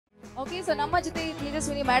Okay, so ನಮ್ಮ ಜೊತೆ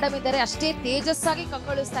Tejaswini madam ಇದ್ದಾರೆ. ಅಷ್ಟೇ ತೇಜಸ್ಸಾಗಿ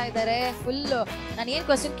ಕಂಗೊಳಿಸ್ತಾ ಇದ್ದಾರೆ. ಫುಲ್ ನಾನು ಏನ್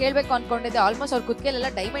ಕ್ವಶನ್ ಕೇಳಬೇಕು ಅನ್ಕೊಂಡಿದ್ದೆ, ಆಲ್ಮೋಸ್ಟ್ ಅವ್ರ ಕುತ್ತಿಗೆಲ್ಲ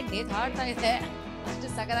ಡೈಮಂಡ್ ನೇತ್ ಹಾಡ್ತಾ ಇದೆ, ಅಷ್ಟು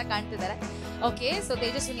ಸಗದಾಗಿ ಕಾಣ್ತಿದ್ದಾರೆ. ಓಕೆ, ಸೊ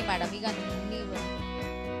ತೇಜಸ್ವಿನಿ ಮೇಡಮ್, ಈಗ ನೀವು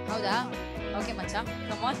ಹೌದಾ? ಓಕೆ ಮಚ್ಚ,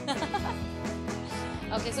 ಕಮ್ ಆನ್.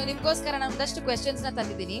 ಓಕೆ, ಸೊ ನಿಮ್ಗೋಸ್ಕರ ನಾನು ಒಂದಷ್ಟು ಕ್ವೆಶನ್ಸ್ ನ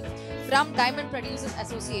ತಂದಿದ್ದೀನಿ from diamond producers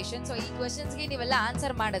association. So ಈ ಕ್ವೆಶನ್ಸ್ಗೆ ನೀವೆಲ್ಲ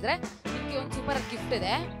ಆನ್ಸರ್ ಮಾಡಿದ್ರೆ ನಿಮ್ಗೆ ಒಂದು ಸೂಪರ್ ಗಿಫ್ಟ್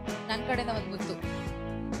ಇದೆ ನನ್ನ ಕಡೆಯಿಂದ, ಒಂದು ಮುತ್ತು.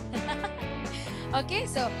 Okay,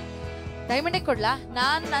 so ಡೈಮಂಡೇ ಕೊಡ್ಲಾ?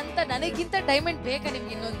 ನನಗಿಂತ ಡೈಮಂಡ್ ಬೇಕಾ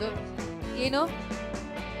ನಿಮ್ಗೆ? ಇನ್ನೊಂದು ಏನು?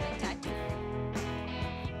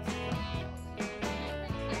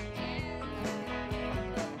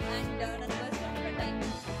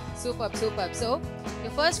 Superb, superb. So,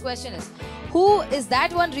 your first question is, who is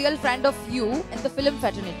that one real friend of you in the film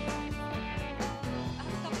fraternity? I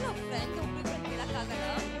have a couple of friends who we will meet agala.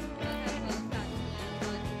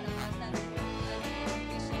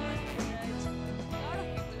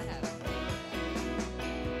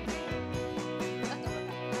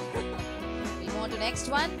 We'll move on to next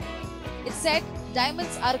one. It said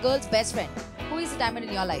diamonds are girls' best friend. Who is the diamond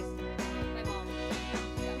in your life?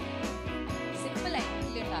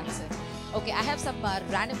 Okay, I have some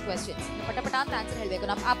random questions. ಪಟ ಅಂತ answer ಹೇಳಬೇಕು.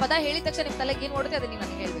 ನಾವು ಆ ಪದ ಹೇಳಿದ ತಕ್ಷಣ ನಿಮ್ಮ ತಲೆಗೆ ಏನು ಓಡುತ್ತೆ ಅದನ್ನ ನೀವು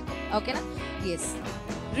ನನಗೆ ಹೇಳಬೇಕು. ಓಕೆನಾ? S.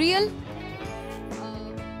 Real,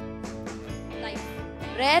 life,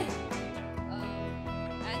 rare,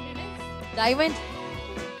 diamond,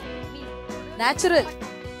 natural,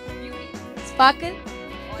 sparkle,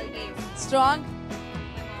 strong.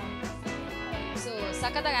 So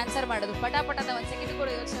ಸಖತ್ತಾಗಿ ಆನ್ಸರ್ ಮಾಡೋದು. ಪಟ ಒಂದು ಸೆಕೆಂಡ್ ಕೂಡ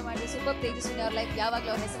ಯೋಚನೆ ಮಾಡಿ. ಸೂಪರ್ ತೇಜಸ್ವಿನಿ ಅವ್ರ ಲೈಫ್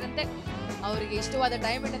ಯಾವಾಗಲೂ ಅವ್ರ ಹೆಸರಂತೆ ಅವರಿಗೆ ಇಷ್ಟವಾದ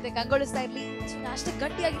ಡೈಮಂಡ್ ಅಂತ ಕಂಗೊಳಿಸ್ತಾ ಇರಲಿ. ಅಷ್ಟೇ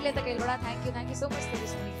ಗಟ್ಟಿಯಾಗಿರಲಿ ಅಂತ ಕೇಳ್ಬೋಣ. Thank you so much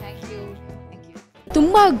Tejaswini. Thank you.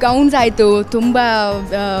 ತುಂಬ ಗೌನ್ಸ್ ಆಯಿತು, ತುಂಬ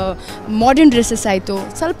ಮಾಡರ್ನ್ ಡ್ರೆಸ್ಸಸ್ ಆಯಿತು,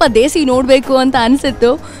 ಸ್ವಲ್ಪ ದೇಸಿ ನೋಡಬೇಕು ಅಂತ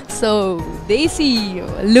ಅನಿಸಿತ್ತು. ಸೊ ದೇಸಿ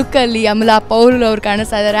ಲುಕ್ಕಲ್ಲಿ ಅಮಲಾ ಪೌಲ್ ಅವ್ರು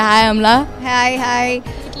ಕಾಣಿಸ್ತಾ ಇದ್ದಾರೆ. ಹಾಯ್ ಅಮಲಾ. Hi hi.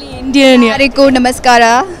 ಇಂಡಿಯನ್ ಯಾರಿಗೂ ನಮಸ್ಕಾರ.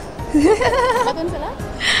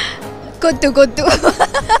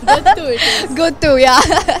 ಗೊತ್ತು ಯಾ.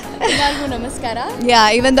 ಎಲ್ಲರಿಗೂ ನಮಸ್ಕಾರ. Yeah,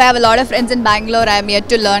 even though I have a lot of friends in Bangalore, I am yet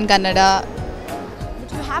to learn Kannada.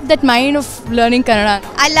 But you have that mind of learning Kannada.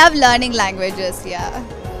 I love learning languages, yeah.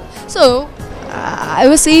 So, I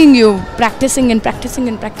was seeing you practicing,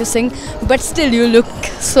 but still you look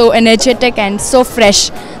so energetic and so fresh.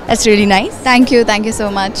 That's really nice. Thank you so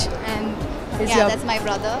much. And that's my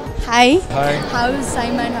brother. Hi. Hi. How is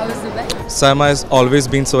SIIMA and how is Dubai? SIIMA has always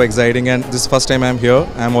been so exciting, and this first time I'm here,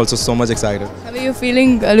 I'm also so much excited. How are you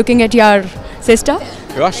feeling looking at your sister?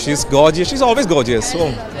 Yeah, she's gorgeous. She's always gorgeous. So,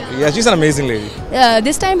 yeah, she's an amazing lady.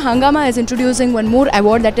 This time Hungama is introducing one more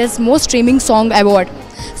award, that is Most Streaming Song Award.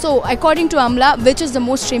 So, according to Amla, which is the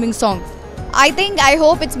most streaming song? I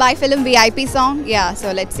hope it's my film VIP song. Yeah, so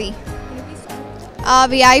let's see.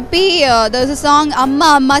 VIP, there's a song,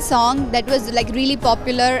 Amma song, that was like really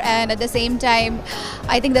popular, and at the same time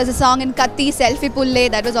I think there's a song in Katti, Selfie Pulle,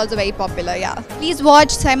 that was also very popular. Yeah, please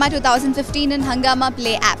watch SIIMA 2015 in Hungama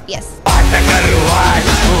Play app. Yes.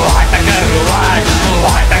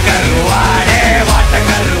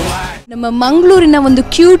 ನಮ್ಮ ಮಂಗಳೂರಿನ ಒಂದು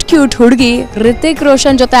cute ಹುಡುಗಿ ರಿತಿಕ್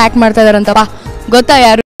ರೋಷನ್ ಜೊತೆ act ಮಾಡ್ತಾ ಇದಾರಂತಪ್ಪ. ಗೊತ್ತಾ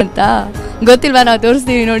ಯಾರು ಅಂತ? ಗೊತ್ತಿಲ್ವಾ? ನಾವು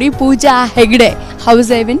ತೋರಿಸ್ತೀವಿ ನೋಡಿ. ಪೂಜಾ Hegde.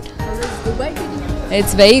 House ಐವಿನ್?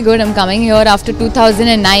 It's very good. I'm coming here after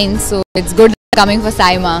 2009, so it's good coming for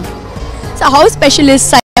SIIMA. So how special is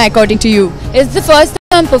SIIMA according to you? It's the first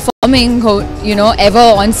time I'm performing, ever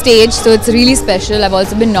on stage, so it's really special. I've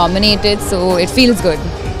also been nominated, so it feels good.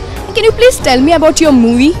 Can you please tell me about your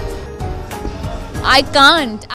movie? I can't.